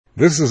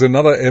This is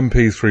another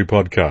MP3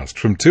 podcast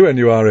from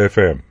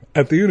 2NURFM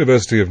at the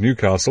University of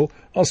Newcastle,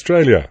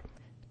 Australia.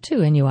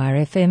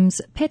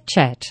 2NURFM's Pet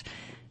Chat.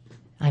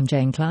 I'm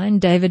Jane Klein.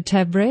 David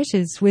Tabret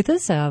is with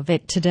us, our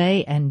vet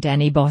today, and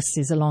Danny Boss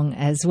is along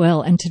as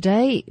well. And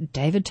today,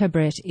 David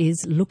Tabret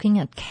is looking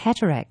at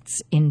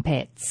cataracts in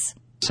pets.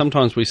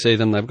 Sometimes we see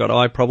them, they've got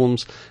eye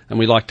problems, and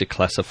we like to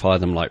classify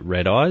them like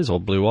red eyes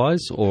or blue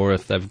eyes, or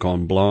if they've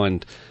gone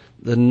blind.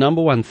 The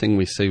number one thing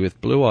we see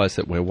with blue eyes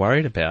that we're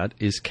worried about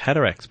is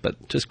cataracts,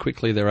 but just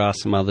quickly, there are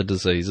some other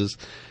diseases.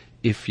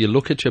 If you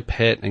look at your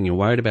pet and you're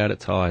worried about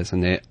its eyes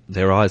and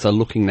their eyes are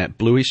looking that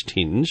bluish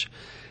tinge,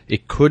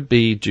 it could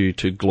be due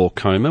to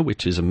glaucoma,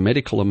 which is a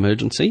medical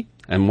emergency,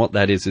 and what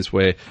that is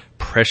where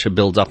pressure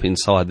builds up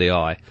inside the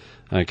eye,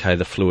 okay,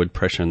 the fluid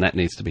pressure, and that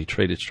needs to be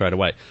treated straight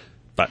away.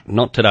 But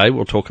not today.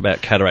 We'll talk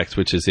about cataracts,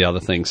 which is the other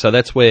thing. So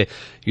that's where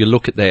you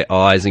look at their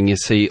eyes and you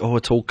see,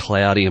 it's all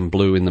cloudy and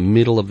blue in the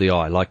middle of the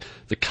eye. Like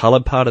the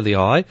coloured part of the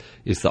eye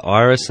is the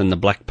iris, and the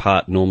black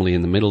part normally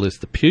in the middle is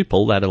the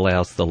pupil. That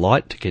allows the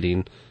light to get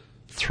in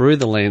through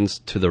the lens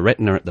to the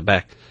retina at the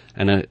back.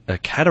 And a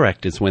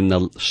cataract is when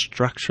the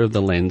structure of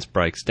the lens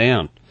breaks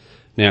down.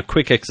 Now,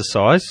 quick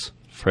exercise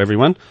for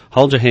everyone.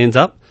 Hold your hands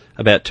up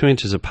about 2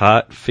 inches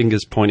apart,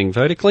 fingers pointing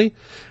vertically,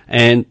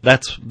 and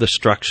that's the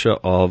structure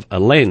of a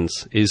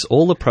lens, is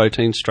all the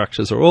protein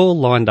structures are all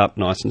lined up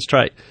nice and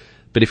straight.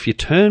 But if you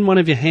turn one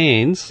of your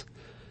hands,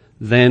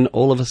 then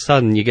all of a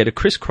sudden you get a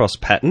crisscross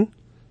pattern.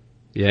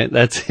 Yeah,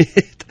 that's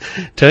it.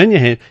 Turn your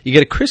hand, you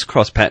get a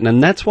crisscross pattern,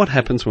 and that's what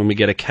happens when we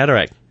get a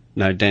cataract.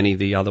 No, Danny,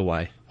 the other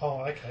way.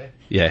 Oh, okay.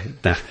 Yeah,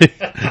 no.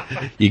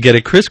 You get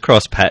a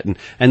crisscross pattern,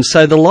 and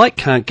so the light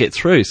can't get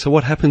through. So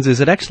what happens is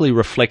it actually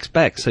reflects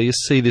back, so you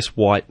see this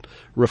white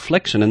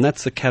reflection, and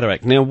that's the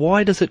cataract. Now,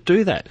 why does it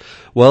do that?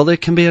 Well, there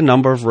can be a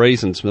number of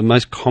reasons. The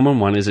most common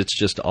one is it's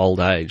just old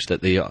age, that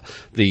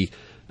the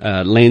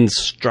lens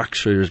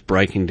structure is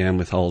breaking down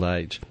with old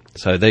age.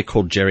 So they're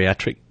called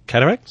geriatric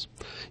cataracts.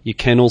 You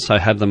can also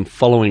have them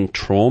following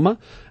trauma,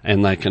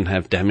 and they can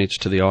have damage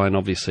to the eye, and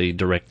obviously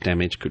direct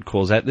damage could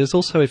cause that. There's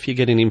also, if you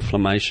get an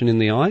inflammation in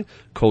the eye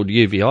called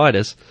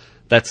uveitis,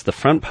 that's the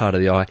front part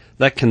of the eye,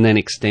 that can then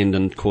extend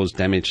and cause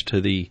damage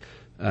to the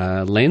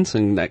lens,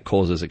 and that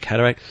causes a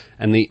cataract.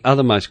 And the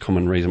other most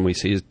common reason we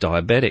see is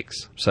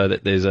diabetics, so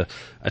that there's a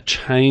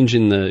change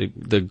in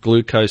the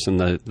glucose and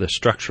the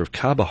structure of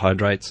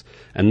carbohydrates,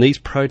 and these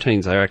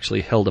proteins are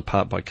actually held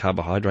apart by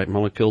carbohydrate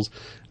molecules,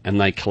 and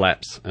they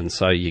collapse, and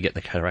so you get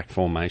the cataract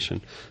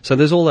formation. So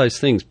there's all those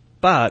things,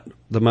 but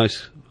the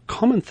most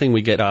common thing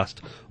we get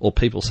asked, or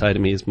people say to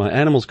me, is my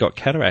animal's got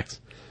cataracts.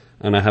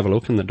 And I have a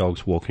look, and the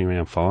dog's walking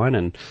around fine,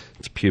 and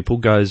its pupil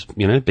goes,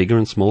 bigger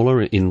and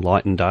smaller in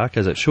light and dark,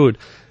 as it should.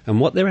 And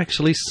what they're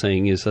actually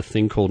seeing is a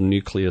thing called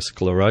nuclear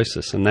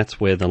sclerosis, and that's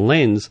where the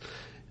lens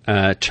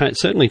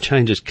certainly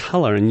changes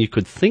colour, and you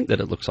could think that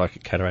it looks like a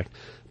cataract,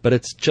 but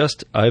it's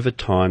just over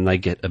time they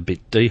get a bit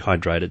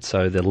dehydrated,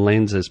 so the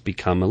lenses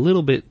become a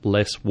little bit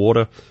less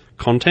water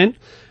content,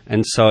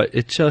 and so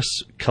it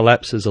just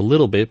collapses a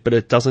little bit, but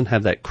it doesn't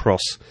have that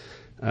cross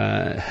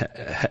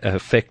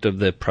effect of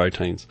the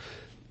proteins.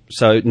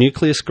 So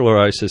nuclear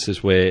sclerosis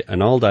is where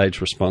an old age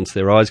response,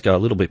 their eyes go a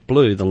little bit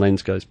blue, the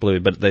lens goes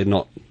blue, but they're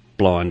not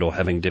blind or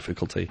having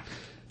difficulty.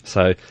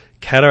 So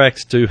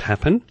cataracts do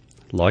happen,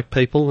 like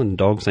people and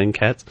dogs and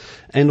cats,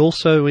 and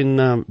also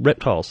in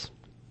reptiles.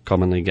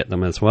 Commonly get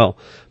them as well.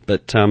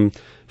 But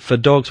for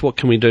dogs, what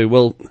can we do?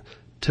 Well,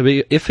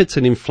 if it's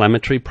an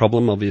inflammatory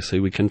problem,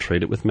 obviously we can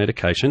treat it with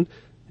medication.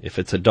 If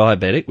it's a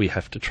diabetic, we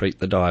have to treat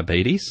the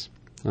diabetes.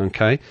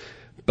 Okay.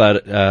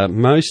 But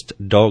most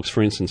dogs,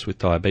 for instance, with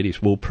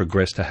diabetes will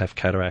progress to have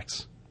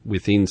cataracts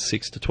within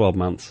 6 to 12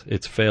 months.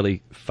 It's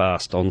fairly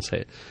fast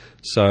onset.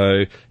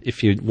 So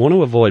if you want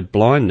to avoid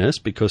blindness,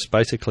 because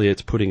basically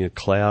it's putting a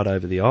cloud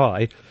over the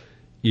eye,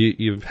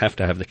 you have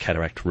to have the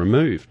cataract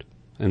removed.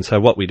 And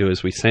so what we do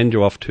is we send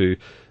you off to,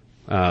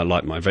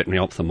 like my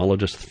veterinary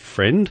ophthalmologist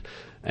friend,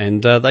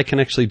 and they can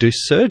actually do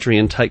surgery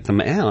and take them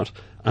out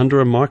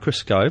under a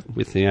microscope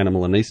with the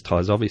animal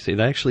anaesthetised. Obviously,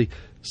 they actually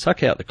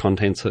suck out the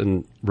contents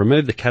and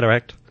remove the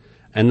cataract,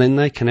 and then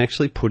they can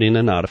actually put in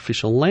an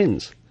artificial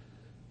lens.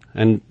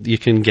 And you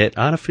can get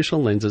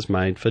artificial lenses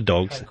made for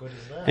dogs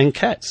and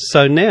cats.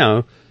 So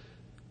now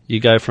you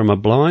go from a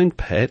blind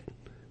pet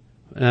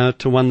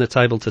to one that's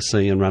able to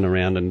see and run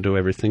around and do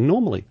everything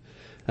normally.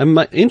 And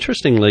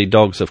interestingly,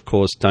 dogs, of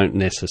course, don't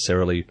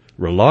necessarily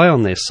rely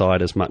on their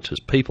sight as much as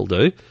people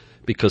do,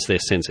 because their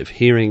sense of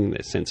hearing,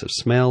 their sense of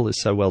smell is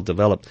so well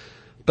developed.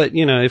 But,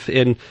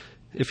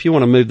 if you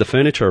want to move the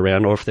furniture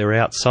around, or if they're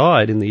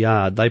outside in the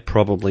yard, they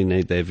probably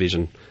need their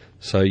vision.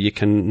 So you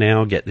can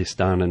now get this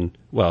done, and,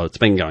 well, it's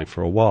been going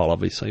for a while,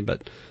 obviously,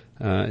 but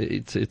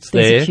it's There's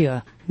there. A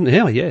cure.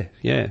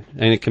 Yeah,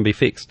 and it can be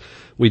fixed.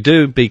 We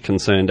do be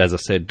concerned, as I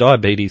said,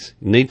 diabetes,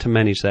 need to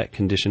manage that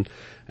condition,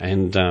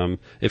 and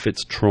if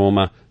it's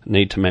trauma,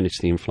 need to manage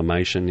the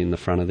inflammation in the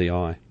front of the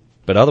eye.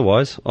 But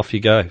otherwise, off you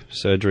go,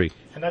 surgery.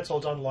 And that's all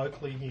done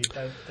locally here.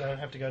 They don't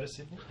have to go to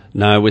Sydney?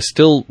 No, we're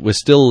still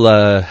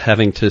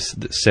having to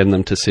send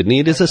them to Sydney.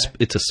 It's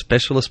a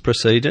specialist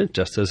procedure,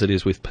 just as it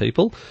is with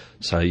people.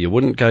 So you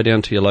wouldn't go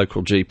down to your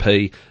local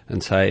GP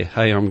and say,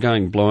 "Hey, I'm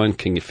going blind.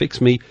 Can you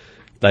fix me?"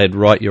 They'd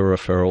write your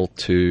referral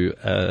to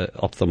an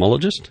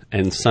ophthalmologist,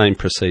 and same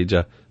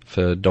procedure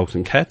for dogs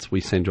and cats. We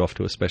send you off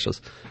to a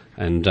specialist.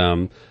 And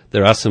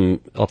there are some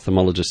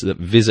ophthalmologists that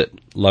visit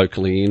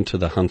locally into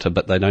the Hunter,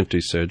 but they don't do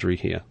surgery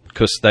here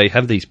because they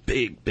have these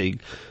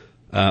big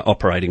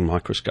operating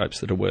microscopes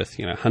that are worth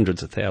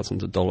hundreds of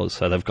thousands of dollars.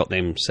 So they've got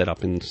them set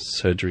up in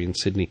surgery in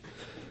Sydney.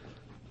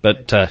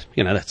 But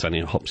that's only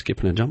a hop,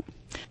 skip, and a jump.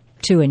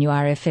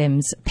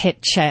 2NURFM's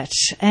Pet Chat,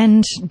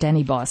 and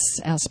Danny Boss,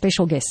 our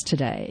special guest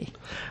today.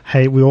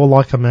 Hey, we all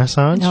like a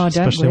massage,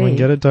 especially when we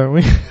get it, don't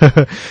we?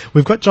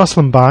 We've got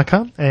Jocelyn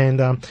Barker,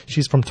 and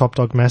she's from Top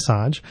Dog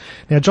Massage.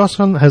 Now,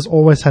 Jocelyn has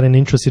always had an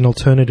interest in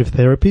alternative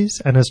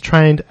therapies and has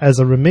trained as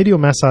a remedial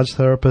massage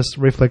therapist,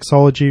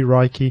 reflexology,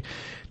 Reiki,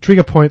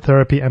 trigger point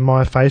therapy and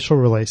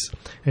myofascial release,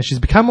 and she's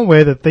become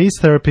aware that these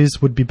therapies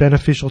would be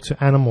beneficial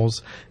to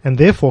animals and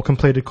therefore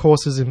completed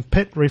courses in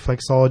pet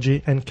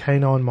reflexology and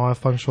canine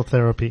myofunctional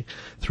therapy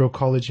through a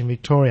college in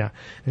Victoria,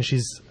 and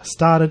she's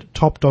started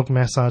Top Dog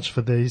Massage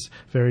for these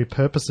very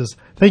purposes.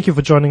 Thank you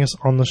for joining us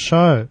on the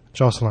show,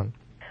 Jocelyn.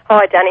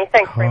 Hi Danny,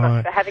 thanks very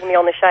much for having me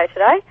on the show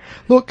today.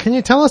 Look, can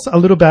you tell us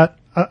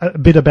a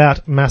bit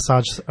about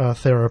massage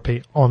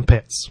therapy on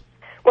pets?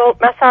 Well,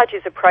 massage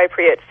is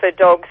appropriate for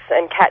dogs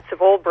and cats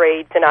of all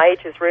breeds and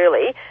ages,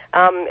 really.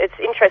 It's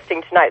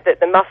interesting to note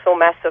that the muscle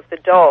mass of the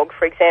dog,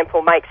 for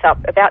example, makes up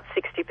about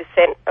 60%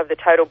 of the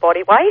total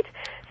body weight.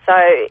 So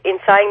in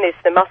saying this,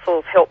 the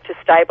muscles help to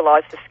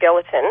stabilise the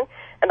skeleton,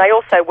 and they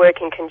also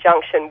work in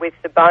conjunction with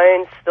the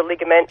bones, the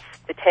ligaments,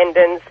 the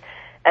tendons,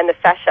 and the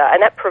fascia,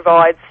 and that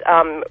provides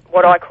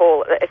what I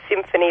call a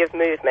symphony of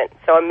movement,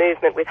 so a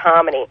movement with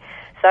harmony.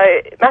 So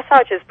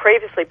massage has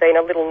previously been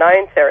a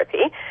little-known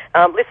therapy.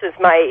 Listeners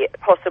may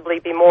possibly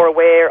be more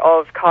aware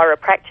of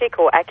chiropractic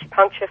or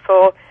acupuncture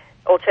for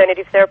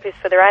alternative therapies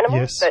for their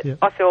animals,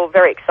 I feel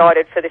very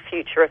excited for the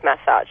future of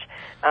massage.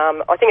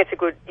 I think it's a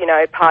good,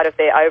 part of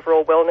their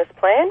overall wellness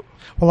plan.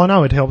 Well, I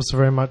know it helps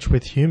very much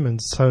with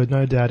humans, so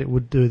no doubt it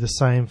would do the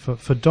same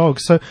for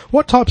dogs. So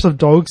what types of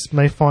dogs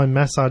may find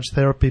massage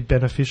therapy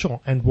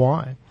beneficial, and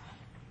why?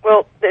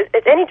 Well,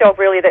 any dog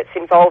really that's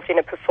involved in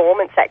a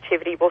performance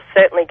activity will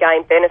certainly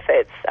gain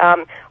benefits.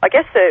 I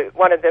guess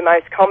one of the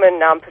most common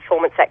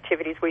performance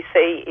activities we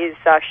see is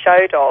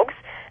show dogs.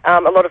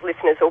 A lot of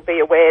listeners will be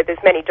aware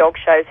there's many dog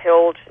shows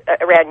held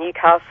around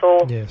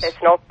Newcastle,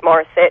 Cessnock,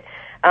 Morisset.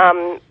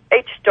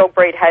 Each dog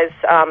breed has,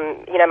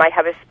 may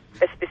have a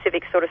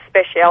specific sort of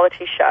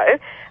speciality show.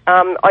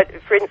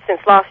 For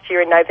instance, last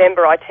year in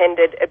November, I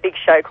attended a big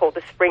show called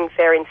the Spring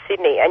Fair in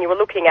Sydney, and you were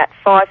looking at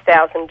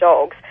 5,000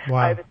 dogs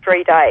over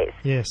 3 days.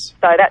 Yes.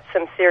 So that's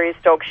some serious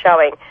dog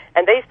showing.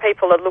 And these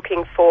people are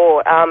looking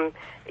for,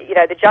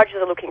 the judges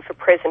are looking for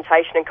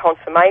presentation and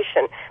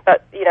confirmation,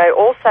 but,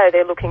 also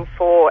they're looking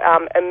for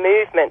a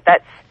movement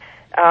that's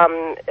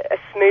a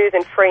smooth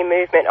and free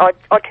movement.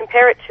 I'd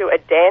compare it to a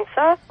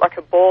dancer, like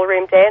a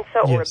ballroom dancer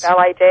or a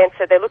ballet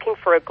dancer. They're looking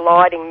for a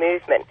gliding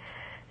movement.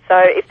 So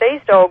if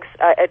these dogs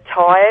are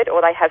tired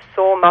or they have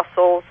sore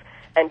muscles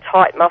and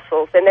tight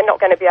muscles, then they're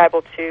not going to be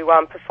able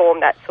to perform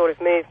that sort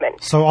of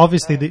movement. So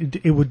obviously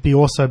it would be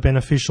also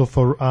beneficial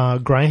for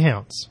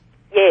greyhounds.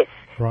 Yes,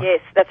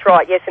 yes, that's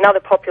right. Yes, another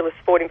popular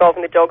sport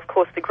involving the dog, of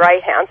course, the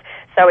greyhounds.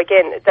 So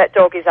again, that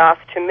dog is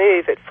asked to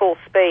move at full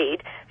speed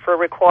for a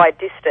required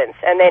distance,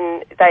 and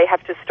then they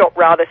have to stop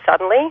rather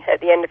suddenly at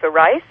the end of a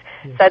race.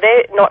 Yes. So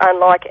they're not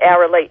unlike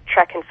our elite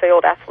track and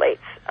field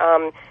athletes.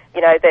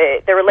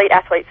 They're elite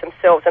athletes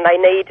themselves, and they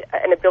need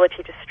an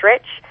ability to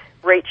stretch,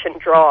 reach and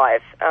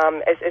drive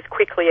as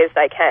quickly as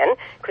they can,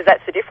 because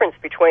that's the difference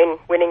between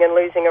winning and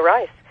losing a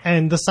race.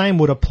 And the same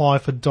would apply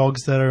for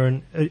dogs that are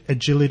in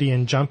agility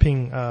and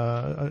jumping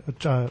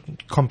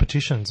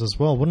competitions as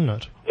well, wouldn't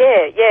it? Yeah.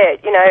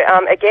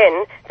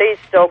 Again, these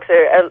dogs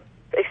are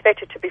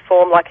expected to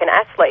perform like an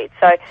athlete.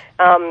 So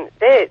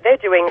they're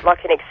doing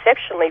like an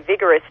exceptionally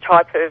vigorous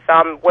type of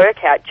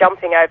workout,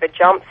 jumping over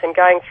jumps and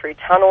going through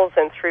tunnels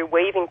and through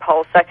weaving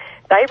poles. So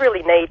they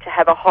really need to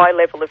have a high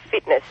level of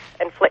fitness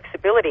and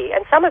flexibility.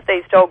 And some of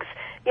these dogs,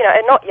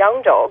 are not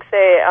young dogs.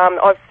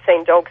 I've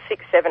seen dogs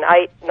 6, 7,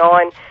 8,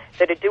 9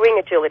 that are doing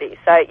agility.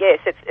 So yes,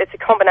 it's a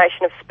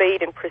combination of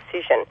speed and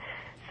precision.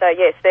 So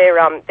yes,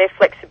 their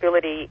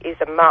flexibility is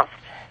a must.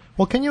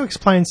 Well, can you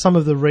explain some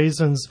of the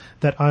reasons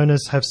that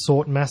owners have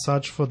sought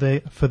massage for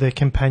their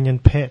companion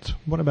pet?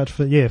 What about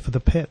for the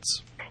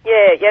pets?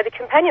 Yeah, the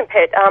companion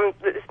pet.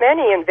 There's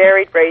many and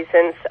varied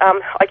reasons.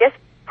 I guess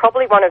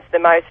probably one of the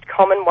most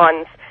common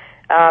ones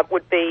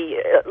would be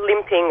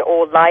limping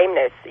or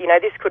lameness.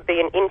 This could be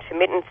an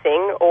intermittent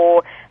thing,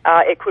 or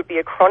it could be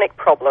a chronic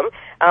problem.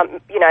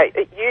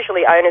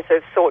 Usually owners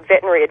have sought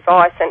veterinary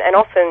advice, and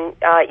often,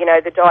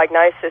 the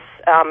diagnosis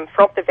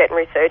from the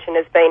veterinary surgeon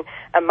has been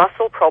a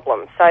muscle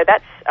problem. So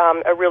that's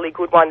a really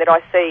good one that I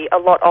see a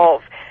lot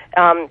of.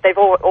 They've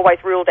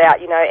always ruled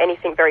out,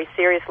 anything very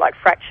serious like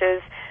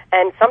fractures,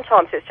 and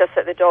sometimes it's just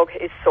that the dog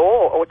is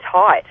sore or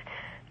tight.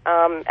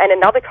 And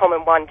another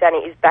common one, Danny,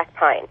 is back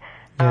pain.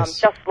 Yes.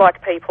 Just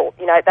like people,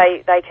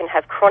 they can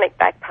have chronic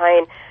back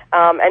pain,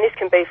 and this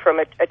can be from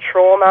a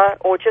trauma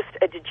or just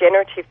a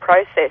degenerative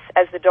process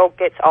as the dog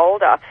gets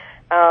older.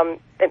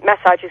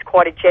 Massage is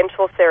quite a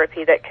gentle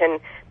therapy that can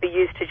be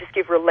used to just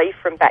give relief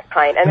from back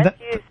pain, and that's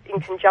used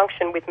in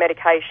conjunction with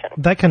medication.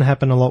 That can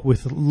happen a lot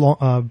with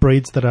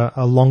breeds that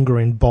are longer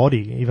in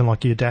body, even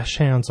like your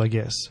Dachshunds, I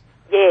guess.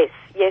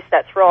 Yes,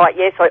 that's right.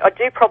 Yes, I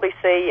do probably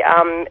see,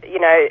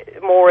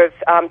 more of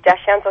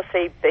Dachshunds. I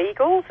see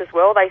Beagles as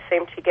well. They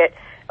seem to get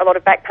a lot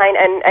of back pain,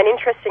 and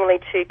interestingly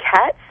too,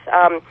 cats.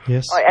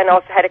 Yes. And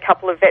I've had a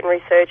couple of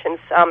veterinary surgeons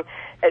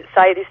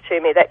say this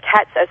to me, that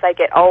cats, as they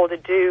get older,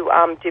 do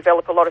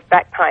develop a lot of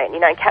back pain.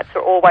 Cats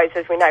are always,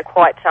 as we know,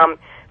 quite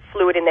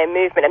fluid in their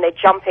movement, and they're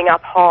jumping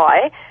up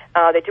high.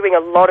 They're doing a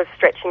lot of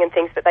stretching and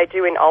things, but they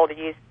do in older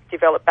years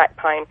develop back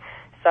pain.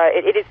 So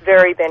it is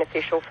very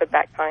beneficial for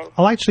back pain.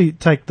 I'll actually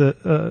take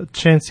the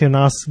chance here and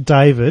ask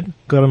David,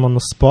 got him on the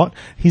spot.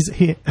 He's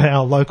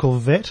our local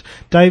vet.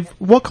 Dave,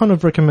 what kind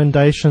of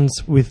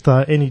recommendations with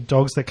any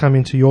dogs that come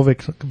into your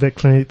vet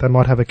clinic that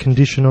might have a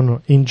condition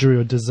or injury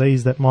or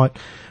disease that might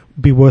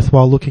be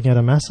worthwhile looking at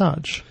a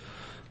massage?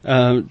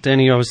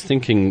 Danny, I was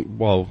thinking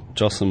while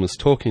Jocelyn was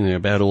talking there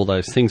about all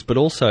those things, but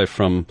also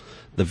from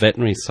the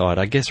veterinary side,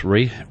 I guess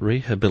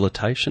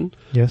rehabilitation.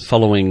 Yes.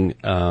 Following,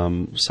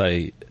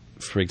 say,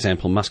 for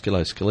example,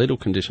 musculoskeletal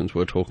conditions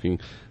we're talking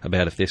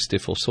about if they're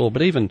stiff or sore,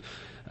 but even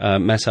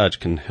massage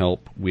can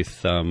help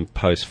with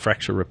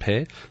post-fracture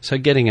repair, so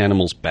getting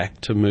animals back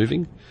to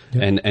moving.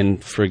 Yep.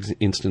 And for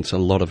instance, a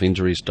lot of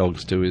injuries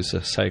dogs do is,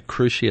 say, a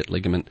cruciate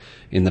ligament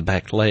in the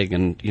back leg,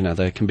 and,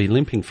 they can be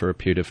limping for a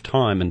period of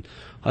time, and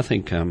I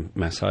think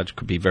massage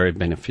could be very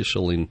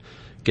beneficial in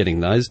getting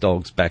those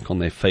dogs back on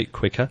their feet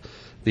quicker.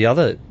 The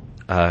other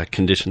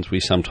conditions we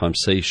sometimes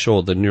see,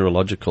 sure, the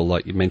neurological,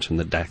 like you mentioned,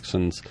 the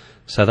Dachshunds,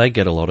 so they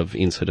get a lot of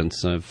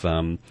incidents of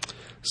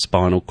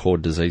spinal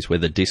cord disease where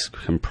the disc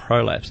can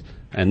prolapse,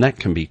 and that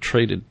can be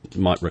treated,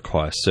 might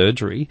require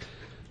surgery,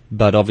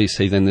 but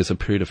obviously then there's a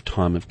period of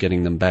time of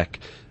getting them back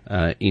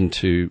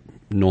into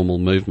normal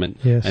movement.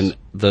 Yes. And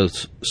the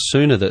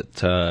sooner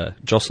that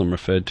Jocelyn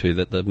referred to,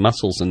 that the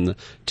muscles and the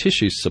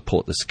tissues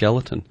support the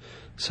skeleton.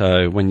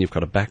 So when you've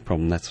got a back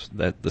problem,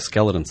 that the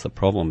skeleton's the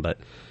problem, but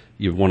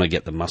you want to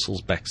get the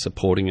muscles back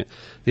supporting it.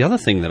 The other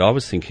thing that I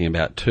was thinking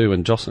about too,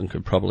 and Jocelyn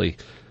could probably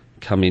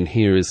come in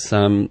here, is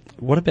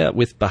what about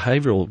with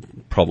behavioural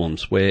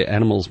problems where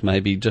animals,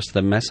 maybe just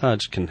the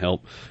massage can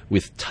help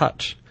with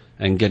touch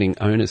and getting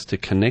owners to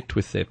connect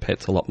with their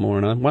pets a lot more.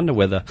 And I wonder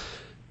whether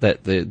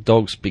that the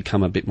dogs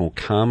become a bit more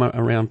calmer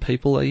around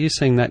people. Are you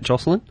seeing that,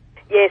 Jocelyn?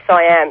 Yes,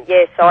 I am.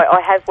 Yes,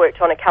 I have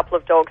worked on a couple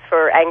of dogs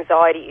for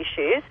anxiety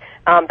issues.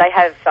 They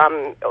have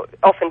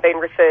often been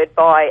referred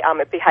by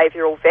a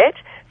behavioural vet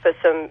for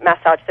some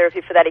massage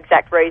therapy for that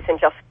exact reason,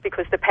 just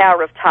because the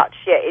power of touch,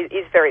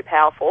 is very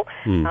powerful.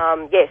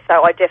 Yes,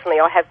 so I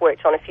have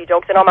worked on a few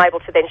dogs, and I'm able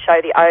to then show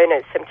the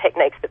owners some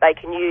techniques that they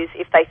can use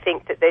if they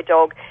think that their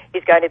dog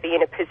is going to be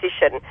in a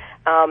position,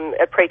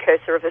 a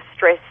precursor of a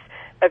stress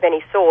of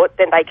any sort,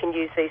 then they can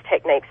use these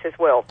techniques as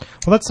well.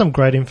 Well, that's some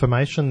great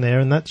information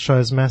there, and that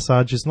shows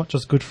massage is not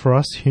just good for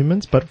us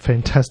humans, but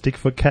fantastic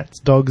for cats,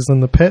 dogs,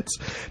 and the pets.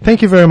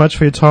 Thank you very much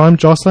for your time,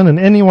 Jocelyn, and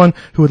anyone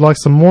who would like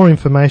some more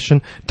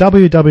information,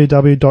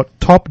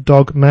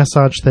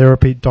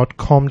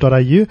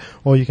 www.topdogmassagetherapy.com.au,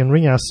 or you can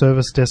ring our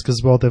service desk as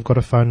well. They've got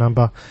a phone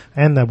number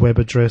and their web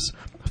address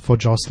for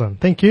Jocelyn.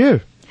 Thank you.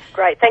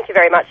 Great. Thank you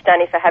very much,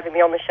 Danny, for having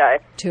me on the show.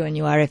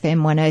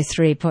 2NURFM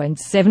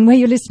 103.7, where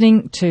you're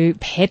listening to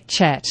Pet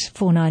Chat.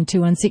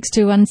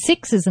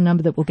 49216216 is the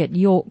number that will get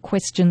your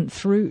question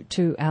through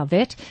to our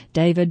vet,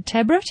 David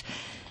Tabrett.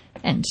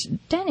 And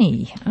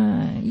Danny,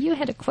 you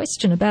had a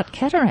question about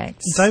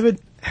cataracts.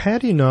 David, how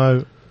do you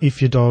know if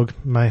your dog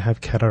may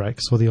have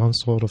cataracts or the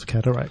onslaught of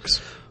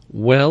cataracts?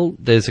 Well,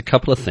 there's a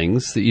couple of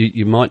things that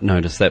you might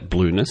notice, that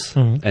blueness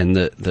and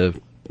the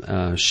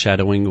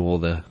shadowing or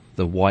the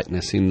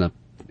whiteness in the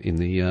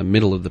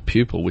middle of the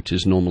pupil, which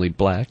is normally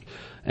black.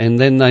 And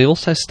then they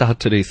also start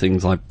to do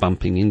things like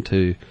bumping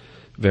into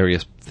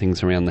various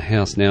things around the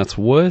house. Now, it's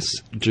worse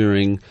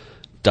during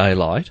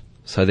daylight,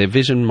 so their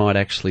vision might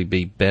actually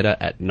be better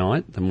at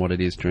night than what it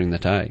is during the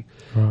day.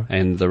 Right.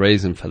 And the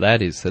reason for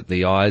that is that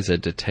the eyes are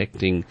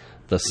detecting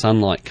the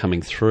sunlight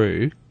coming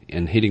through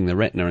and hitting the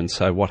retina, and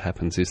so what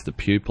happens is the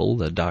pupil,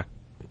 the dark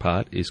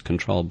part, is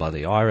controlled by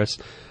the iris,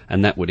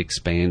 and that would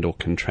expand or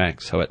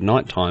contract. So at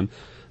night time,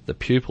 the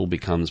pupil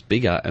becomes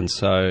bigger, and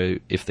so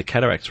if the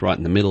cataract's right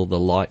in the middle, the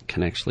light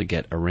can actually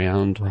get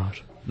around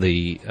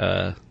the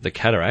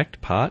cataract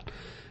part.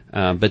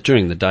 But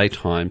during the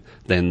daytime,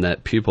 then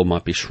that pupil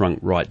might be shrunk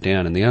right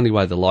down, and the only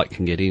way the light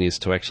can get in is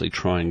to actually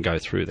try and go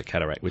through the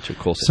cataract, which of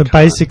course So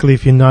basically,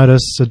 if you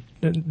notice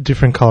a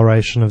different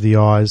coloration of the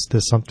eyes,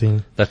 there's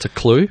something... That's a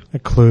clue. A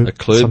clue.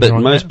 But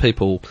most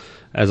people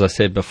as I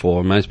said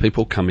before, most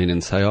people come in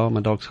and say, oh,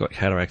 my dog's got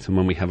cataracts, and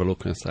when we have a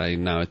look and say,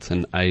 no, it's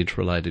an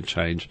age-related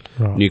change,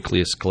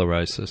 nuclear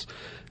sclerosis.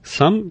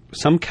 Some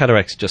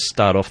cataracts just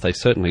start off, they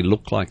certainly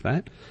look like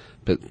that,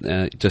 but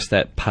just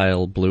that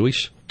pale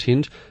bluish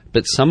tinge.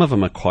 But some of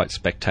them are quite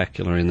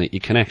spectacular in that you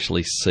can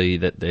actually see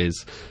that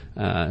there's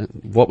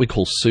what we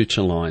call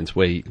suture lines,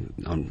 where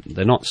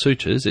they're not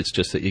sutures, it's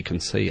just that you can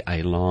see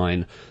a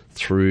line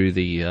through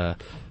the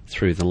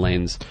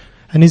lens.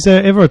 And is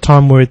there ever a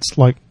time where it's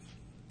like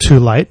too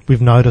late,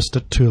 we've noticed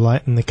it too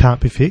late and they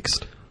can't be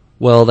fixed?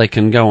 Well, they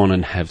can go on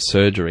and have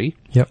surgery.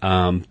 Yep.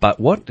 But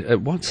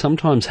what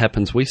sometimes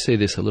happens, we see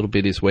this a little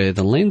bit, is where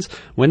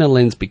when a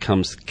lens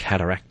becomes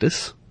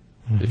cataractus,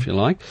 if you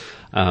like,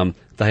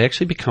 they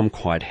actually become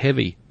quite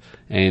heavy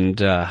and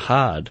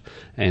hard.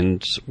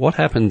 And what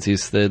happens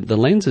is the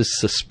lens is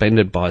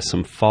suspended by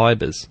some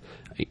fibres,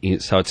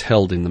 so it's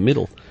held in the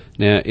middle.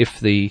 Now, if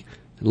the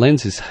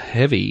lens is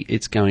heavy,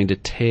 it's going to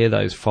tear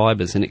those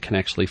fibres and it can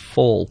actually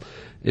fall.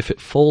 If it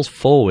falls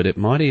forward, it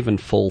might even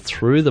fall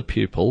through the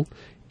pupil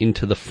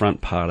into the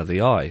front part of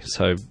the eye,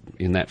 so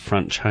in that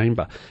front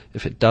chamber.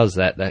 If it does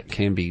that, that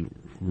can be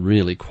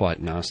really quite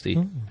nasty,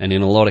 and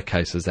in a lot of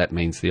cases that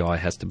means the eye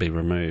has to be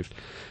removed.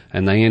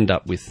 And they end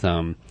up with,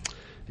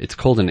 it's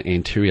called an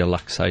anterior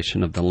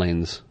luxation of the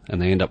lens,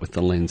 and they end up with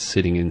the lens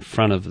sitting in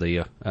front of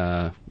the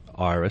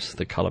iris,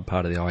 the coloured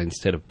part of the eye,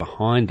 instead of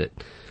behind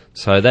it.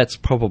 So that's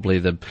probably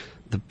the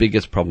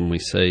biggest problem we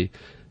see.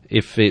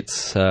 If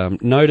it's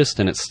noticed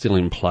and it's still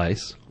in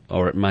place,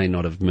 or it may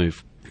not have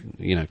moved,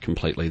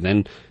 completely,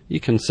 then you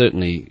can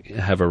certainly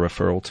have a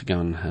referral to go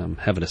and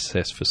have it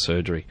assessed for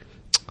surgery.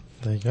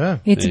 There you go.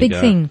 It's a big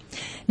thing.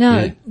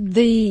 Now,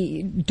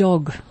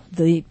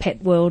 the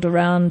pet world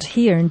around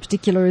here in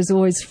particular is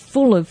always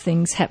full of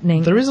things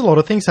happening. There is a lot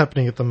of things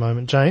happening at the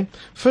moment, Jane.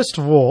 First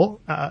of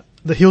all,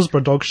 the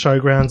Hillsborough Dog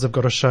Showgrounds have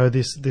got a show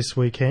this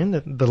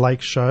weekend, the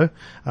Lake Show.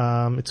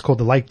 It's called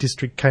the Lake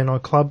District Canine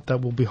Club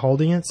that will be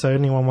holding it. So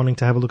anyone wanting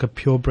to have a look at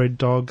purebred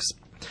dogs,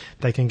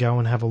 they can go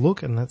and have a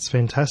look, and that's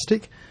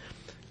fantastic.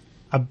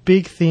 A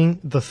big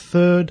thing, the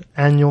 3rd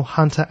annual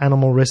Hunter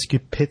Animal Rescue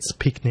Pets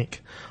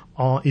Picnic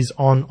is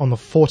on the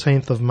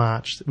 14th of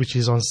March, which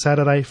is on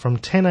Saturday from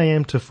 10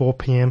 a.m. to 4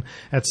 p.m.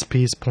 at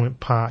Spears Point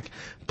Park.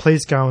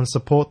 Please go and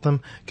support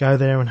them. Go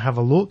there and have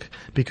a look,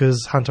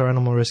 because Hunter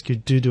Animal Rescue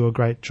do a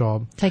great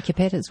job. Take your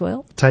pet as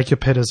well. Take your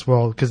pet as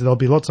well, because there'll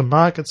be lots of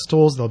market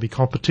stalls, there'll be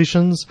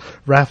competitions,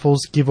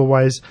 raffles,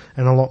 giveaways,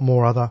 and a lot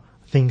more other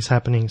things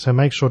happening. So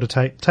make sure to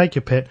take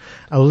your pet.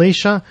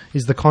 Alicia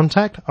is the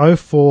contact,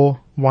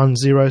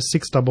 0410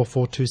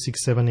 644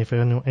 267 if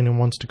anyone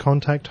wants to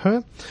contact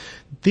her.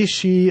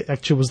 This year,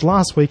 actually was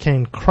last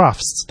weekend,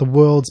 Crufts, the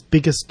world's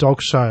biggest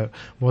dog show,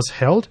 was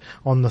held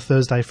on the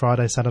Thursday,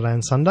 Friday, Saturday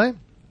and Sunday.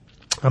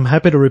 I'm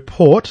happy to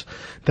report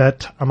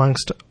that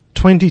amongst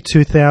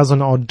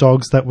 22,000 odd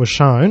dogs that were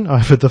shown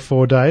over the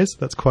 4 days,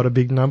 that's quite a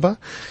big number,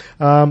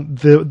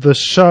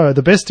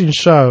 the best in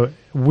show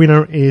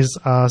winner is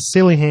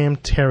Sealyham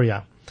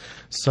Terrier.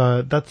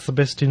 So that's the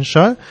best in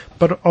show.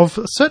 But of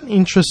certain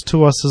interest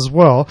to us as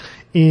well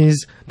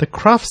is the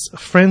Crufts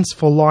Friends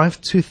for Life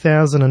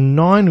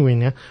 2009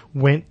 winner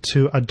went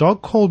to a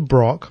dog called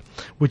Brock,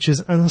 which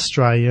is an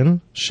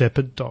Australian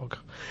Shepherd dog.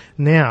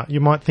 Now, you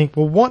might think,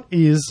 well, what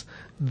is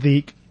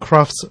the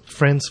Crufts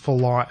Friends for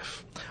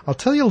Life? I'll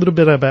tell you a little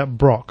bit about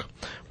Brock.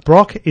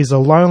 Brock is a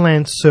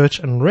lowland search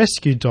and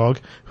rescue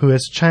dog who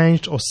has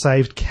changed or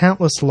saved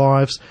countless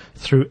lives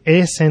through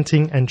air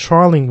scenting and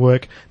trialling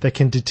work that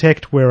can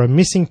detect where a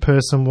missing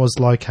person was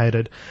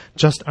located.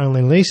 Just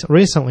only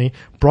recently,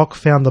 Brock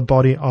found the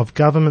body of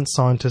government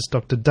scientist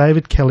Dr.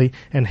 David Kelly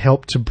and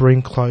helped to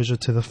bring closure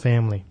to the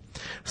family.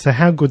 So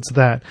how good's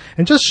that?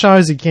 And just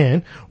shows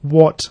again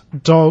what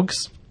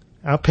dogs,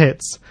 our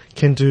pets,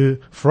 can do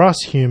for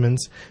us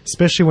humans,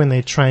 especially when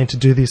they're trained to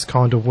do this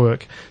kind of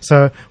work.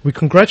 So we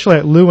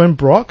congratulate Lou and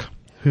Brock,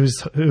 Lou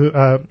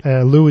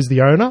is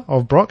the owner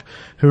of Brock,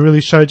 who really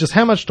showed just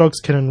how much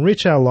dogs can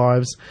enrich our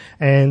lives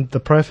and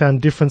the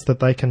profound difference that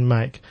they can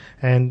make.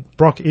 And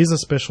Brock is a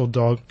special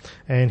dog,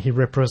 and he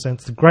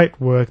represents the great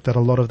work that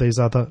a lot of these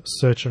other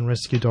search and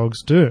rescue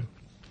dogs do.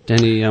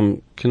 Danny,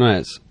 can I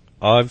ask,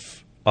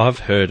 I've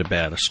heard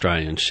about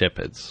Australian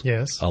Shepherds.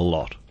 Yes. A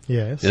lot.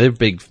 Yes.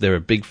 They're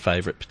a big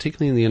favourite,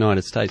 particularly in the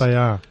United States. They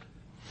are.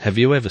 Have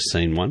you ever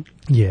seen one?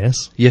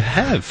 Yes. You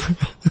have?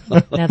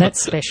 Now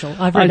that's special.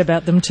 I've read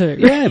about them too.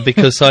 Yeah,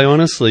 because I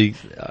honestly,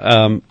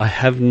 I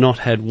have not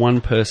had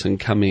one person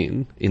come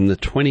in the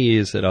 20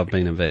 years that I've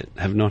been a vet,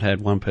 have not had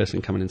one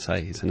person come in and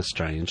say he's an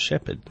Australian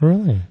Shepherd.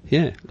 Really?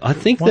 Yeah. I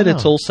think that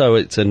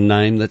it's a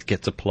name that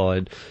gets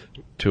applied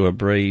to a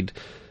breed,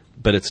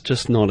 but it's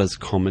just not as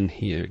common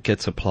here. It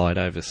gets applied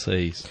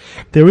overseas.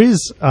 There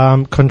is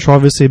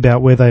controversy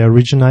about where they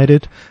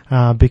originated,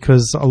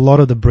 because a lot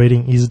of the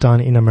breeding is done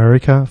in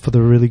America for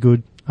the really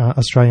good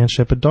Australian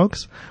Shepherd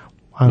dogs.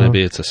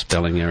 Maybe it's a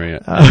spelling error.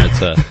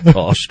 It's a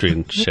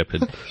Austrian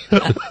Shepherd.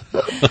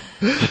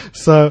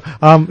 So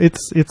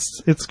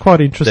it's quite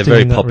interesting. They're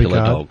very in that popular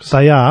regard. dogs.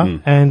 They are,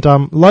 and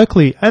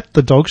locally at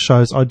the dog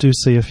shows, I do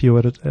see a few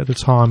at a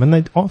time, and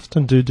they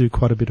often do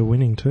quite a bit of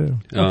winning too.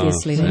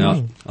 Obviously,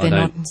 they're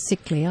not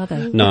sickly, are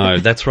they? No,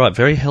 that's right.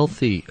 Very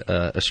healthy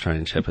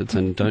Australian Shepherds,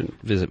 and don't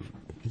visit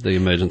the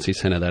emergency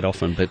centre that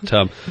often. But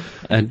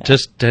and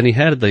just Danny,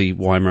 how did the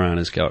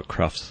Weimaraners go at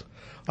Crufts?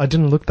 I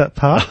didn't look that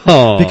part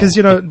because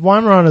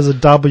Weimaraners are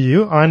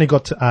W. I only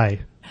got to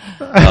A.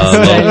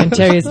 Australian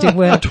Terriers did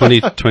well.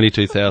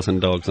 22,000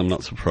 dogs, I'm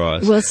not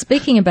surprised. Well,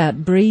 speaking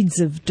about breeds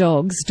of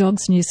dogs,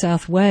 Dogs New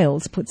South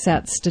Wales puts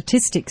out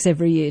statistics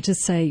every year to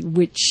say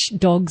which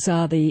dogs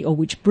are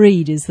which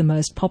breed is the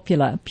most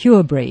popular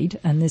pure breed,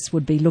 and this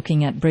would be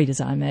looking at breeders,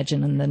 I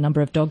imagine, and the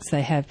number of dogs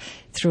they have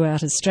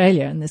throughout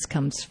Australia, and this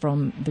comes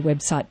from the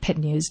website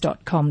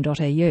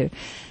petnews.com.au.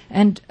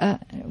 And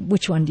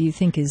which one do you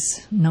think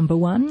is number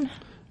one?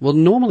 Well,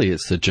 normally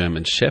it's the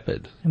German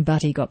Shepherd.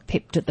 But he got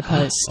pipped at the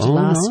post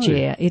last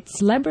year.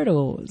 It's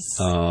Labradors.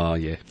 Oh,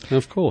 yeah,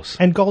 of course.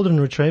 And Golden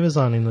Retrievers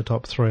aren't in the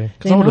top three.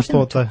 They're not in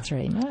the top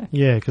three, no.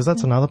 Yeah, because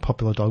that's another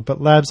popular dog. But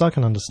Labs, I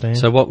can understand.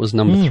 So what was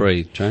number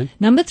 3, Jane?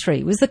 Number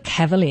 3 was the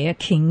Cavalier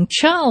King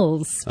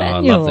Charles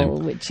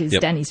Spaniel, which is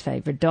Danny's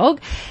favourite dog.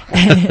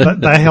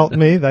 They helped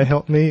me. They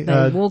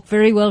walk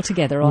very well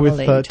together on the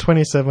lead. With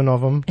 27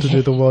 of them to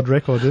do the world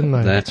record, didn't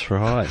they? That's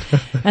right.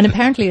 And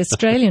apparently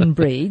Australian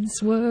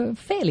breeds were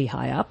fairly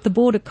high up. The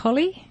Border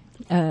Collie,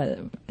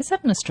 is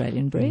that an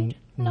Australian breed?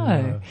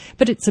 No.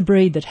 But it's a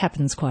breed that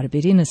happens quite a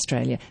bit in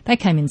Australia. They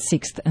came in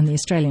 6th, and the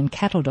Australian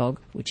Cattle Dog,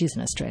 which is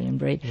an Australian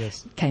breed,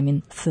 came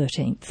in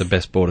 13th. The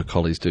best Border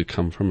Collies do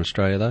come from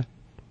Australia, though.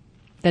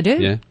 They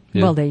do? Yeah.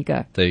 Well, there you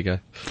go. There you go.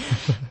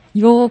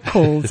 Your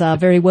calls are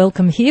very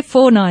welcome here.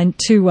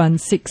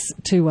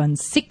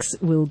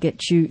 49216216 will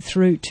get you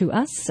through to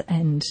us,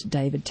 and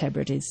David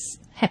Tabrett is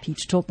happy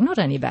to talk not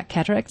only about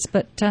cataracts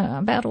but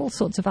about all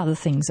sorts of other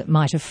things that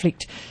might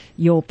afflict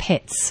your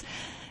pets.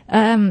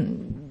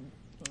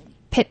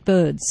 Pet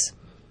birds.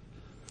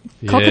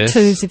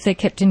 Cockatoos, if they're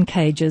kept in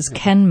cages,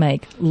 can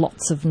make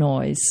lots of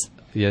noise.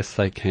 Yes,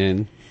 they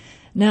can.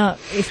 Now,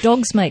 if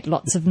dogs make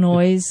lots of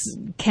noise,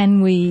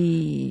 can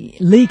we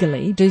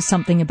legally do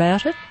something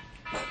about it?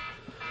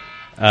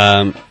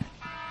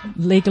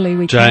 Legally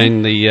we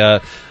can.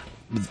 Jane,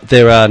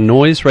 there are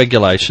noise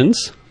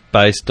regulations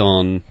based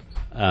on,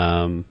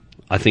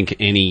 I think,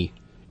 any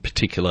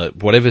particular,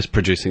 whatever's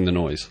producing the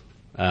noise.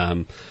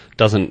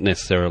 Doesn't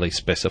necessarily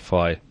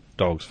specify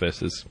dogs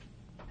versus,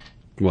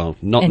 well,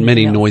 not anything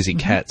many else. Noisy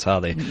cats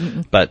are there,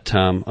 but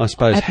I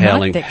suppose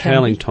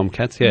howling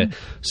tomcats,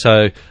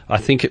 So I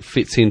think it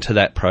fits into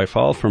that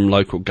profile from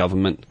local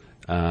government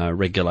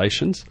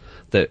regulations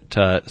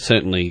that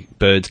certainly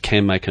birds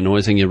can make a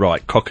noise, and you're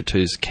right,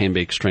 cockatoos can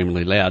be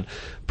extremely loud.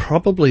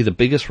 Probably the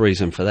biggest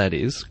reason for that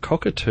is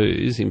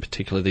cockatoos, in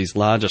particular these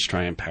large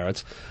Australian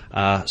parrots,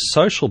 are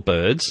social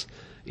birds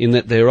in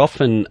that they're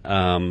often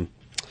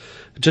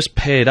just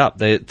paired up.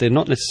 They're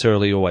not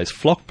necessarily always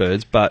flock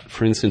birds, but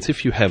for instance,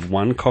 if you have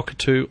one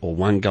cockatoo or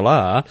one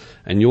galah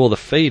and you're the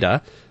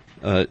feeder,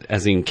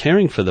 as in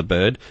caring for the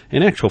bird,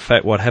 in actual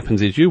fact what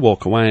happens is you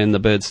walk away and the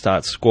bird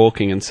starts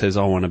squawking and says,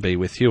 I want to be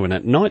with you. And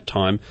at night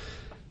time,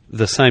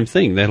 the same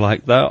thing. They're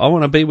like, I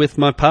want to be with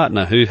my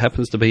partner who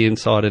happens to be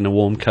inside in a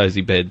warm,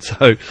 cosy bed.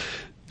 So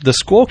the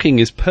squawking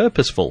is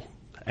purposeful.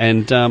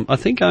 And I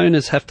think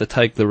owners have to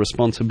take the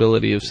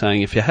responsibility of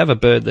saying, if you have a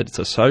bird that it's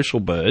a social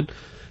bird,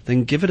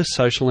 then give it a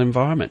social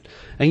environment.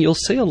 And you'll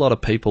see a lot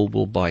of people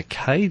will buy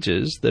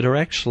cages that are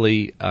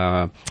actually,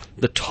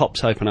 the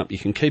tops open up. You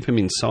can keep them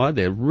inside.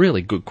 They're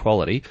really good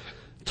quality.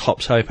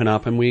 Tops open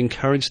up, and we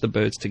encourage the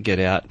birds to get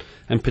out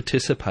and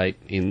participate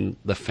in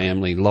the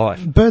family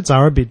life. Birds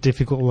are a bit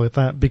difficult like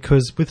that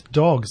because with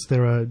dogs,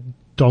 there are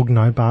dog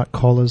no-bark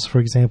collars, for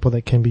example,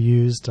 that can be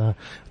used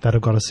that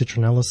have got a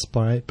citronella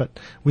spray. But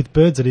with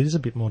birds, it is a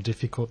bit more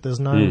difficult. There's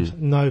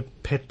no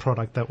pet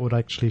product that would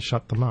actually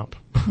shut them up.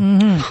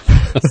 Mm-hmm.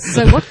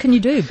 So what can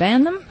you do?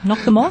 Ban them? Knock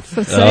them off?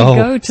 Or say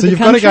go to so you've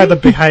got to go the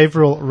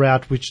behavioural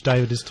route which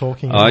David is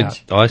talking about.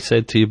 I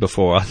said to you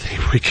before, I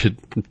think we could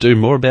do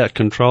more about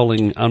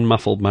controlling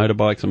unmuffled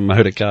motorbikes and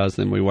motor cars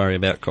than we worry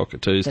about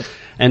cockatoos.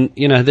 And,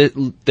 you know,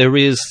 there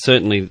is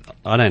certainly,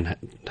 I don't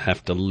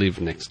have to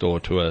live next door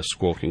to a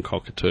squawking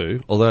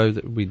cockatoo, although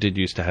we did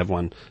used to have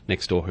one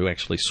next door who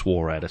actually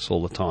swore at us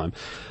all the time.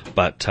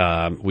 But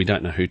we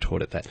don't know who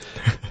taught it that.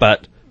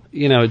 But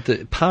you know,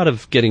 part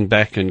of getting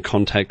back in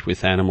contact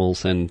with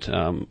animals and,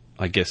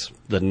 I guess,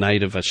 the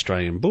native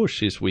Australian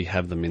bush is we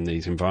have them in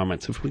these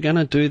environments. If we're going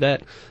to do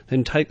that,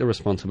 then take the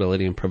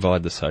responsibility and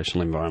provide the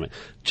social environment,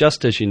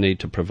 just as you need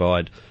to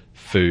provide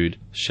food,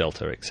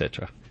 shelter,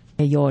 etc.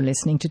 You're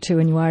listening to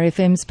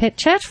 2NURFM's Pet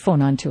Chat.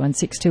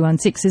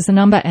 49216216 is the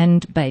number,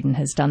 and Baden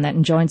has done that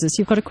and joins us.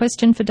 You've got a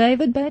question for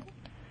David, Baden?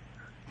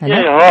 Hello?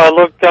 Yeah, hi.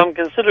 Look, I'm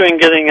considering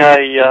getting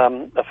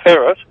a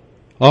ferret.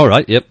 All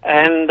right, yep.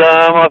 And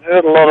I've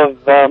heard a lot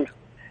of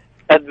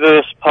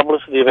adverse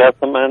publicity about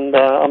them, and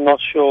I'm not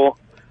sure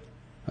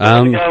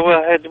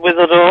go ahead with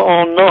it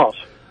or not?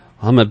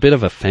 I'm a bit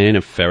of a fan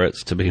of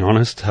ferrets, to be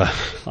honest.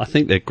 I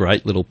think they're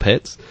great little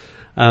pets.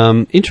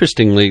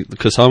 Interestingly,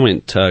 because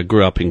I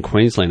grew up in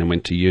Queensland and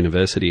went to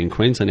university in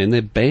Queensland, and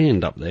they're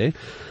banned up there.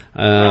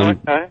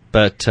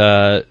 But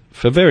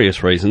for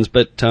various reasons,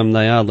 but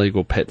they are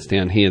legal pets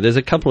down here. There's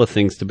a couple of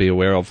things to be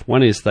aware of.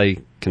 One is they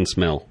can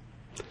smell.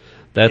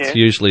 That's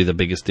usually the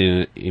biggest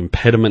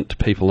impediment to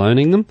people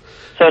owning them.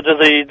 So do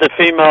the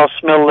females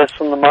smell less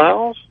than the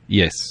males?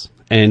 Yes,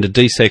 and a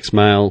desexed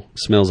male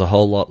smells a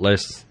whole lot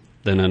less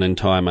than an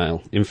entire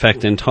male. In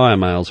fact, entire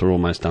males are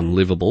almost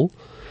unlivable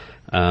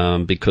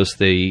because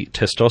the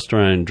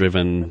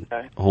testosterone-driven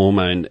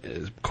hormone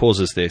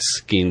causes their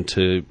skin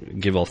to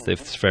give off their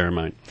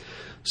pheromone.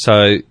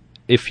 So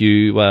if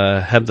you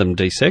have them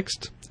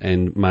desexed,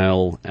 and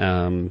male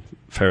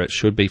ferrets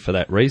should be for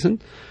that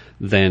reason,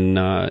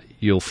 then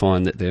you'll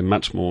find that they're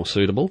much more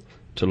suitable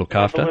to look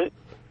after.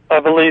 I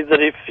believe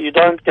that if you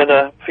don't get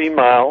a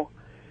female,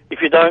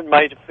 if you don't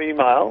mate a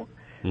female,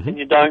 and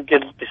you don't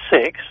get it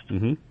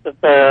desexed,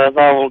 that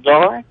they will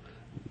die?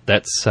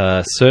 That's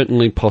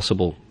certainly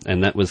possible,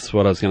 and that was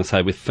what I was going to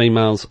say. With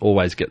females,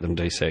 always get them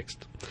desexed.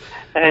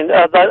 And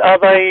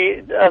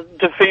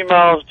do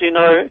females, do you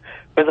know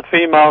whether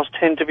females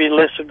tend to be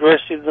less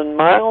aggressive than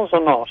males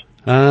or not?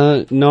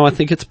 No, I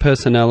think it's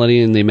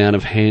personality and the amount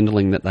of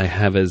handling that they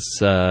have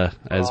as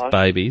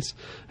babies,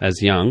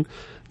 as young.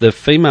 The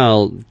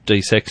female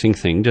desexing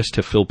thing, just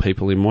to fill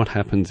people in, what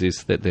happens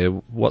is that they're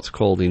what's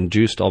called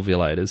induced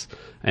ovulators,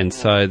 and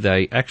so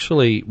they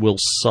actually will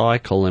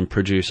cycle and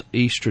produce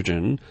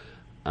estrogen,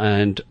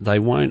 and they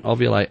won't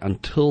ovulate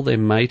until they're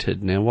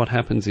mated. Now, what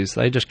happens is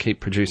they just keep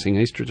producing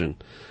estrogen.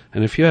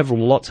 And if you have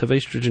lots of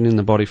estrogen in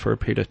the body for a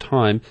period of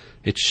time,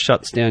 it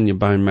shuts down your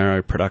bone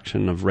marrow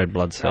production of red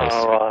blood cells.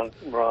 Oh,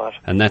 right.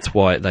 And that's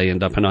why they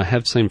end up, and I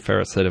have seen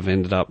ferrets that have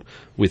ended up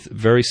with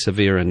very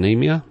severe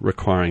anemia,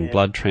 requiring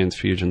blood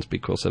transfusions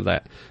because of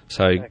that.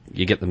 So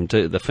you get them,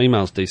 the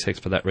females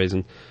desexed for that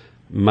reason,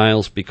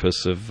 males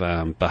because of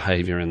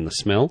behaviour and the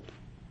smell.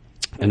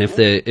 And if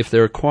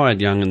they're acquired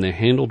young and they're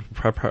handled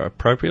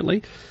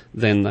appropriately,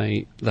 then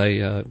they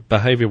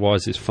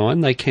behaviour-wise is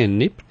fine. They can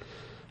nip.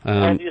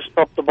 How do you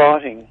stop the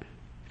biting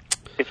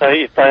if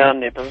they are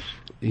nippers?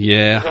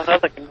 Yeah. I know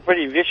they can be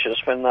pretty vicious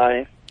when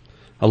they...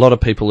 A lot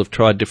of people have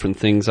tried different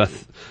things. I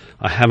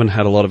haven't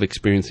had a lot of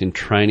experience in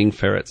training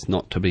ferrets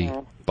not to be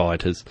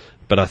biters,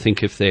 but I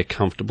think if they're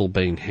comfortable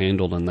being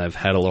handled and they've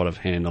had a lot of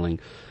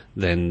handling,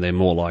 then they're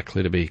more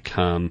likely to be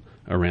calm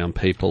around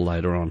people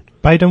later on.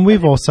 Baden,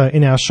 we've also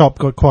in our shop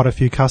got quite a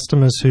few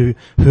customers who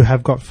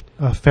have got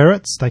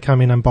ferrets. They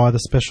come in and buy the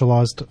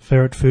specialised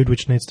ferret food,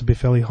 which needs to be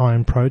fairly high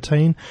in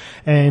protein,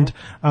 and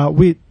a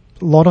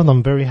lot of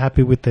them very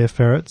happy with their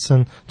ferrets,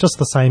 and just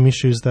the same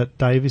issues that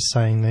Dave is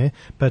saying there,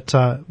 but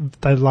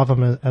they love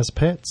them as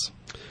pets.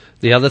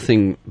 The other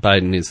thing,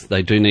 Baden, is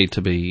they do need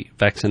to be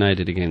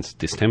vaccinated against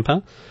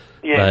distemper.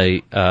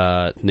 They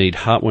need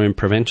heartworm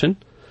prevention,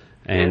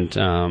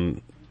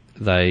 and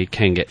they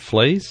can get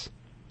fleas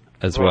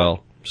as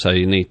well. So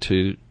you need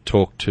to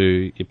talk to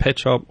your pet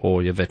shop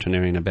or your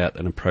veterinarian about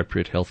an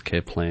appropriate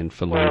healthcare plan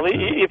for long-term. Well,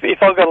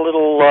 if I've got a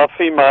little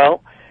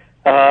female,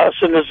 as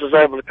soon as it's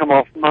able to come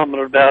off mum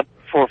in about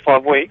 4 or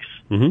 5 weeks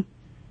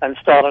and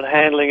started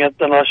handling it,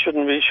 then I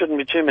shouldn't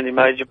be too many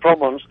major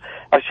problems.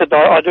 I said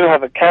I do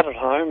have a cat at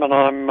home, and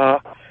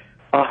I'm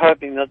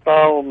hoping that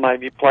they'll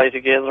maybe play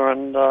together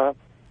and...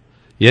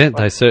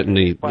 they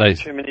certainly...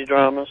 too many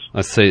dramas.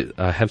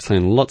 I have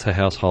seen lots of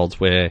households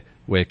where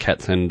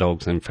cats and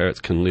dogs and ferrets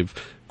can live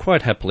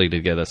quite happily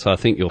together. So I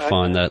think you'll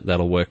find that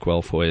that'll work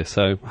well for you.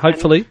 So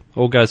hopefully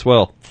all goes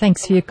well.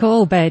 Thanks for your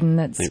call, Baden.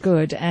 That's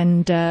good.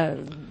 And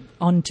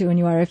on to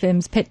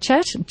NURFM's Pet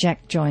Chat.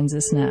 Jack joins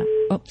us now.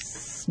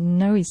 Oops.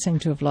 No, we seem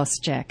to have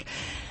lost Jack.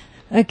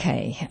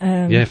 Okay.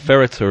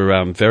 Ferrets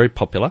are very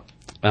popular.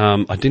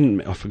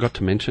 I forgot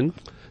to mention,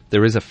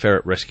 there is a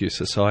Ferret Rescue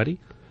Society,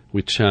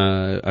 which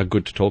are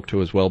good to talk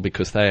to as well,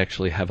 because they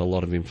actually have a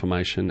lot of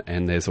information,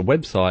 and there's a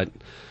website.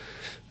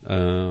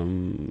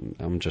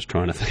 I'm just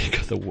trying to think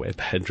of the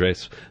web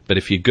address, but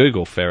if you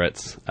Google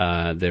ferrets,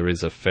 there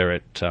is a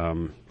ferret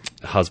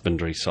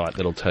husbandry site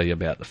that'll tell you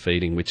about the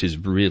feeding, which is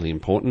really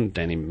important.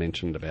 Danny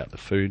mentioned about the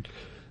food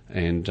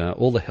and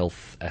all the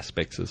health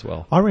aspects as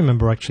well. I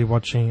remember actually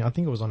watching, I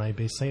think it was on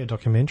ABC, a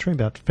documentary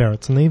about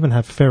ferrets, and they even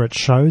have ferret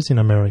shows in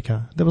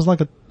America. There was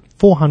like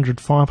 400,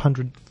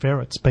 500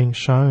 ferrets being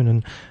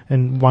shown,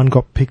 and one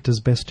got picked as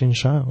best in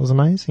show. It was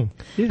amazing.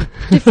 Yeah.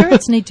 Do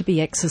ferrets need to be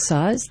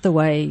exercised the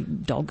way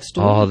dogs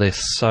do? Oh, they're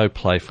so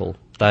playful.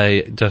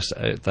 They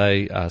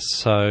are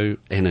so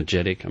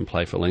energetic and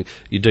playful. And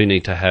you do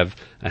need to have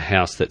a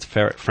house that's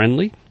ferret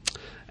friendly,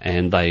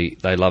 and they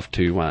love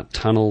to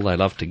tunnel. They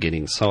love to get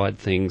inside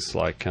things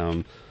like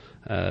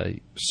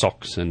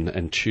socks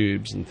and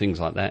tubes and things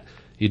like that.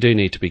 You do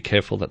need to be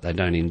careful that they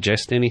don't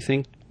ingest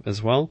anything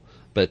as well.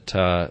 But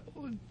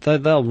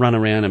they'll run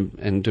around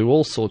and do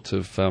all sorts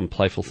of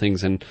playful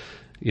things. And,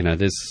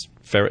 there's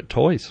ferret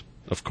toys,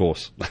 of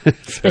course.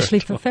 Especially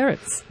for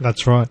ferrets.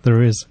 That's right,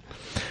 there is.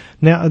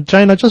 Now,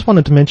 Jane, I just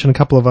wanted to mention a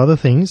couple of other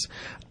things.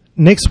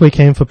 Next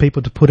weekend, for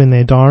people to put in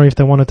their diary if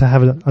they wanted to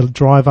have a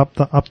drive up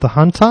the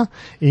Hunter,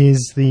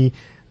 is the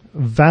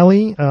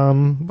Valley,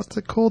 what's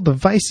it called? The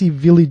Vasey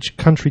Village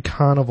Country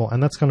Carnival,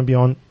 and that's going to be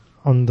on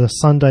the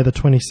Sunday, the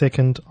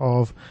 22nd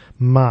of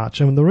March.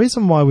 And the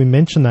reason why we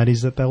mention that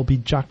is that there'll be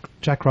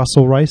Jack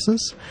Russell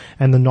races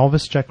and the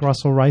novice Jack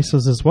Russell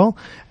races as well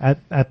at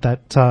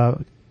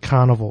that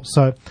carnival.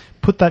 So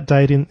put that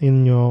date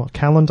in your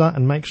calendar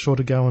and make sure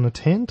to go and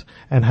attend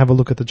and have a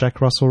look at the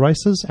Jack Russell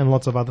races and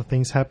lots of other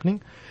things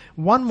happening.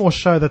 One more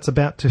show that's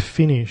about to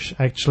finish,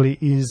 actually,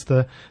 is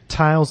the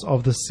Tales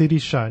of the City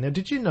show. Now,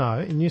 did you know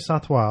in New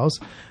South Wales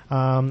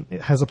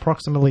it has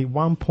approximately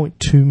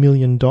 1.2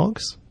 million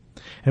dogs,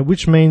 and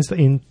which means that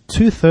in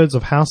 2/3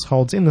 of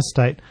households in the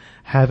state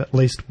have at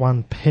least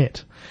one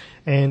pet.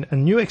 And a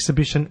new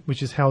exhibition,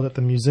 which is held at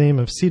the Museum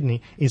of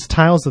Sydney, is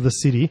Tales of the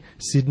City,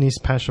 Sydney's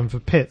Passion for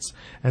Pets.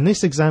 And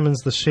this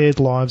examines the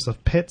shared lives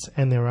of pets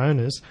and their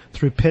owners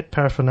through pet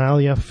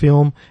paraphernalia,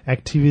 film,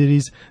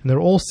 activities, and they're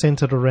all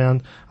centred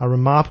around a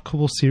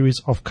remarkable series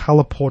of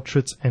colour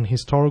portraits and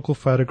historical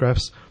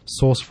photographs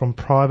sourced from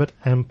private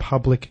and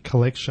public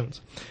collections.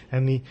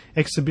 And the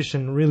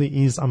exhibition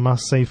really is a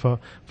must-see for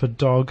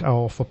dog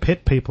or for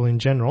pet people in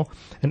general,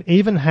 and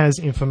even has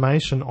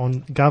information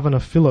on Governor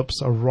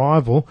Phillips'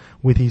 arrival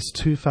with his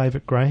 2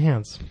 favourite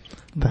greyhounds.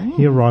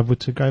 He arrived with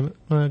 2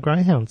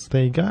 greyhounds.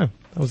 There you go.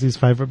 That was his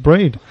favourite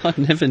breed. I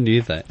never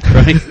knew that.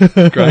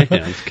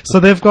 Greyhounds.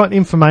 So they've got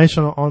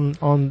information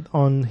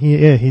on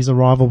here, his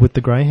arrival with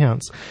the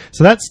greyhounds.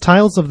 So that's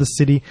Tales of the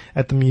City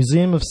at the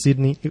Museum of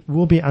Sydney. It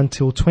will be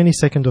until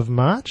 22nd of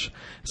March.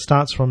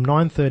 Starts from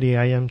 9:30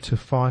 a.m. to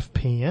 5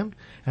 p.m.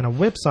 And a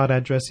website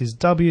address is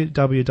www.hht.net.au.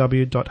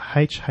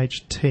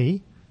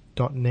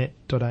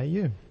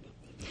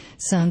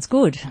 Sounds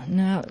good.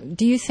 Now,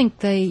 do you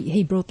think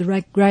he brought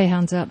the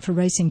greyhounds out for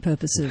racing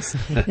purposes?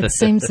 It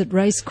seems that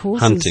race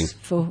courses hunting.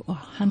 For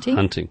hunting.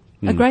 Hunting.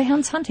 Are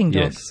greyhounds hunting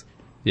dogs?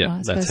 Yes.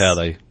 Yeah, that's how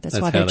they. That's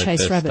why they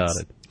chase rabbits.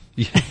 Started.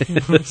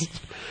 Yes.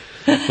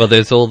 Well,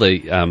 there's all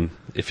the.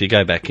 If you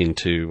go back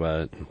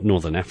into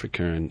northern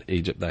Africa and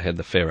Egypt, they had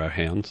the Pharaoh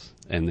hounds,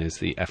 and there's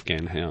the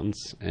Afghan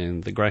hounds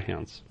and the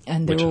greyhounds.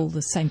 And they're all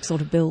the same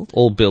sort of build?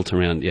 All built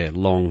around,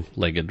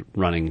 long-legged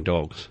running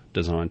dogs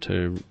designed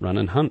to run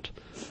and hunt.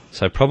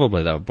 So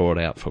probably they were brought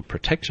out for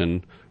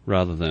protection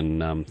rather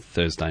than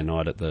Thursday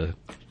night at the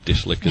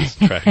Dish Lickers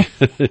track.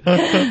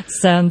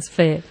 Sounds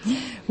fair.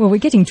 Well, we're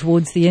getting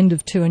towards the end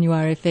of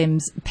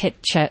 2NURFM's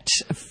Pet Chat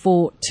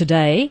for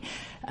today.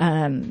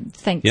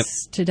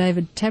 Thanks to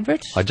David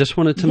Tabrett. I just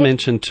wanted to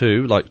mention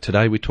too, like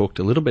today we talked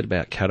a little bit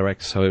about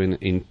cataracts, so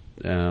I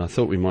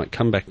thought we might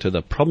come back to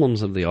the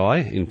problems of the eye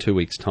in 2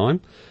 weeks'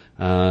 time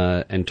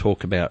and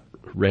talk about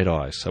red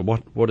eyes. So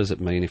what does it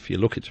mean if you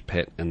look at your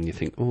pet and you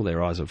think, oh,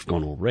 their eyes have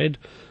gone all red?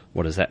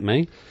 What does that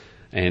mean?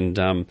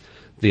 And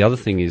the other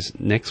thing is,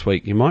 next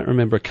week, you might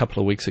remember a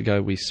couple of weeks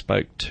ago we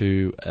spoke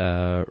to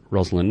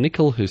Rosalind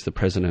Nicol, who's the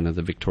president of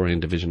the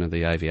Victorian Division of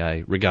the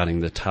AVA,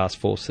 regarding the task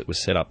force that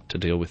was set up to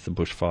deal with the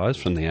bushfires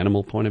from the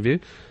animal point of view.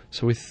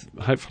 So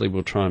hopefully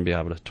we'll try and be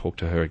able to talk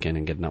to her again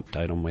and get an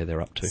update on where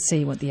they're up to.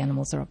 See what the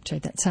animals are up to.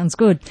 That sounds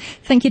good.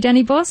 Thank you,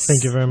 Danny Boss.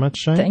 Thank you very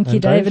much, Jane. Thank you,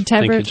 David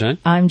Tabrett. Thank you, Jane.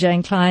 I'm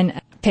Jane Klein.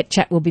 Pet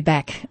Chat will be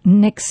back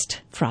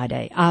next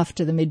Friday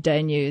after the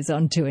midday news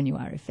on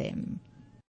 2NURFM.